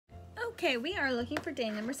Okay, we are looking for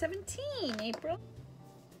day number 17, April.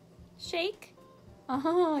 Shake?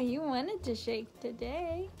 Oh, you wanted to shake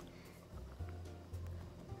today.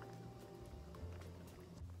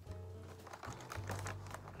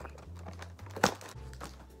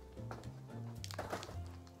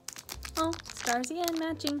 Oh, stars again,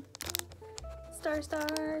 matching. Stars.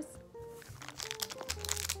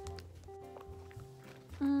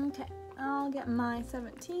 Okay, I'll get my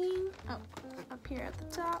 17. Oh, up here at the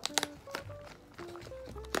top.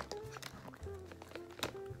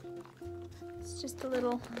 It's just a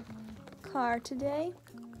little car today.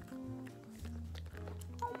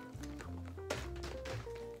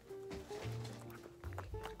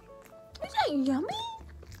 Is that yummy?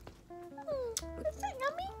 Is that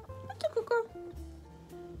yummy? That's a good girl.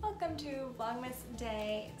 Welcome to Vlogmas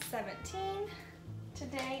day 17.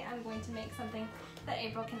 Today I'm going to make something that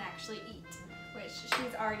April can actually eat, which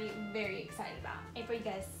she's already very excited about. April, you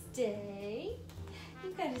gotta stay.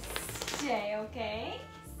 You gotta stay, okay?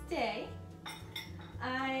 Stay.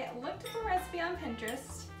 I looked up a recipe on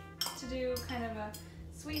Pinterest to do kind of a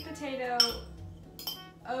sweet potato,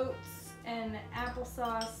 oats, and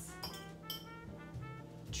applesauce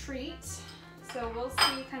treat. So we'll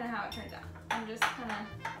see kind of how it turns out. I'm just kind of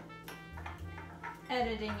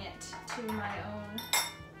editing it to my own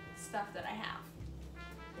stuff that I have.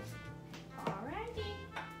 Alrighty.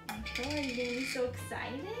 April, are you gonna be so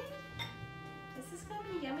excited? Is this gonna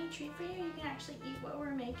be a yummy treat for you? You can actually eat what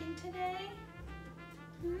we're making today?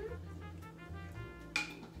 It's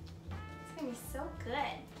gonna be so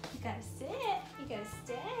good. You gotta sit. You gotta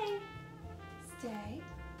stay. Stay.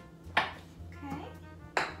 Okay.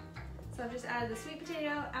 So I've just added the sweet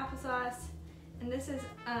potato, applesauce, and this is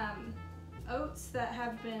oats that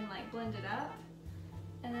have been like blended up.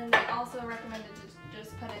 And then they also recommended to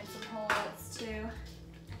just put in some whole oats too.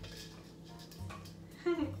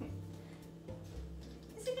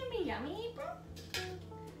 Is it gonna be yummy, April?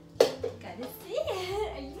 Gotta see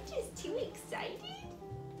it. Are you just too excited?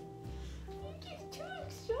 You're just too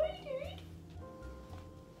excited.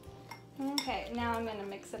 Okay, now I'm gonna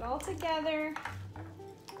mix it all together.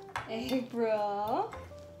 April,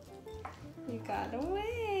 you gotta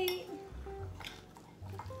wait.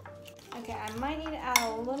 Okay, I might need to add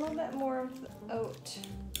a little bit more of the oat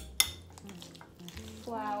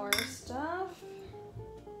flour stuff.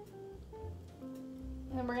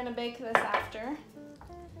 And then we're gonna bake this after.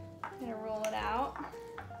 I'm gonna roll it out,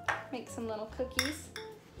 make some little cookies.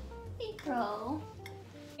 April,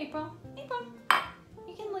 you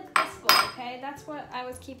can lick this bowl, okay? That's what I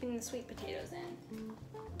was keeping the sweet potatoes in.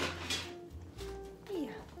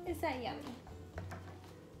 Yeah, is that yummy?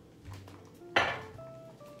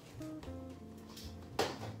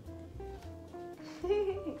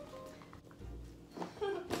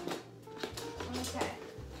 Okay,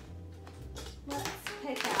 let's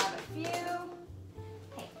pick out a few.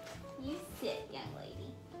 Hey, you sit, young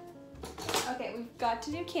lady. Okay, we've got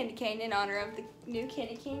to do candy cane in honor of the new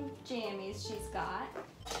candy cane jammies she's got.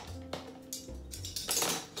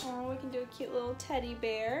 Oh, we can do a cute little teddy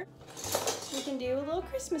bear. We can do a little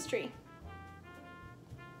Christmas tree.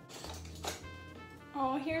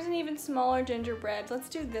 Oh, here's an even smaller gingerbread. Let's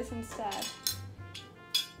do this instead.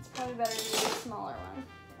 It's probably better to do a smaller one.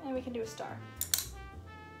 And we can do a star.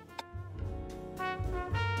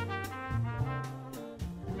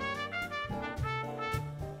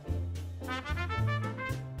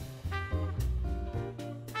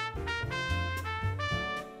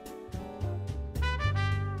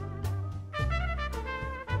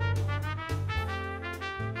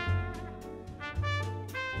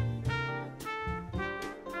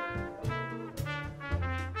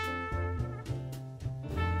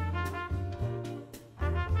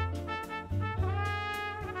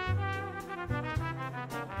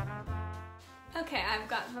 Okay, I've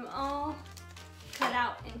got them all cut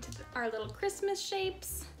out into our little Christmas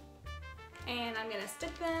shapes, and I'm gonna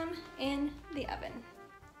stick them in the oven.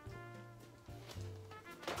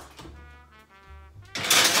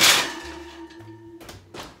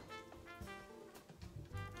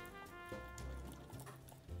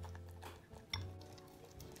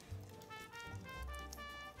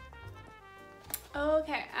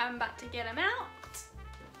 Okay, I'm about to get them out.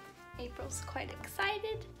 April's quite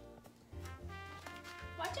excited.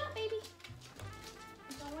 Watch out, baby.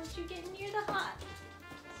 I don't want you getting near the hot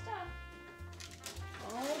stuff.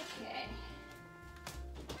 Okay.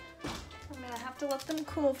 I'm gonna have to let them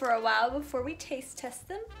cool for a while before we taste test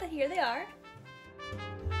them, but here they are.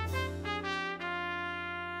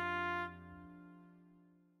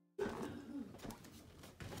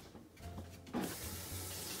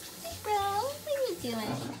 April, what are you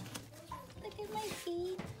doing? Look at my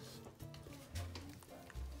feet.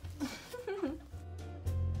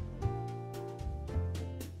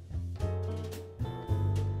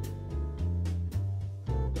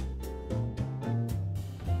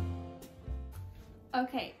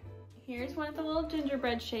 Okay, here's one of the little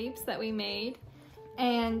gingerbread shapes that we made.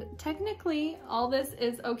 And technically, all this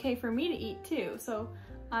is okay for me to eat too. So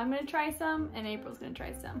I'm gonna try some and April's gonna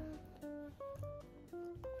try some.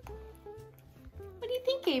 What do you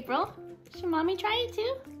think, April? Should mommy try it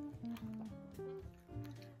too?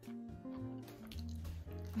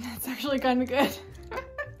 That's actually kind of good.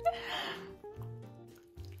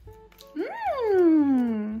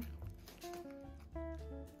 Mmm.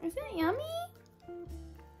 Isn't it yummy?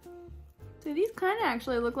 So these kind of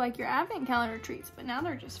actually look like your advent calendar treats, but now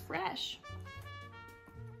they're just fresh.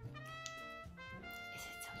 Is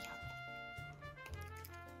it so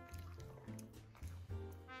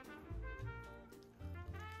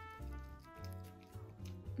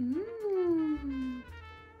yummy? Mmm.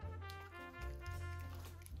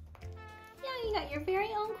 Yeah, you got your very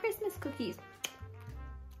own Christmas cookies.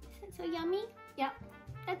 Isn't it so yummy? Yep.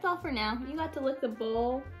 That's all for now. You got to lick the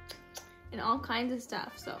bowl and all kinds of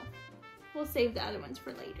stuff, so we'll save the other ones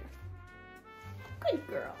for later. Good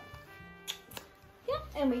girl. Yep,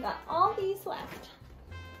 and we got all these left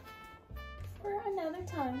for another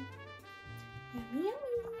time. Yummy, yummy.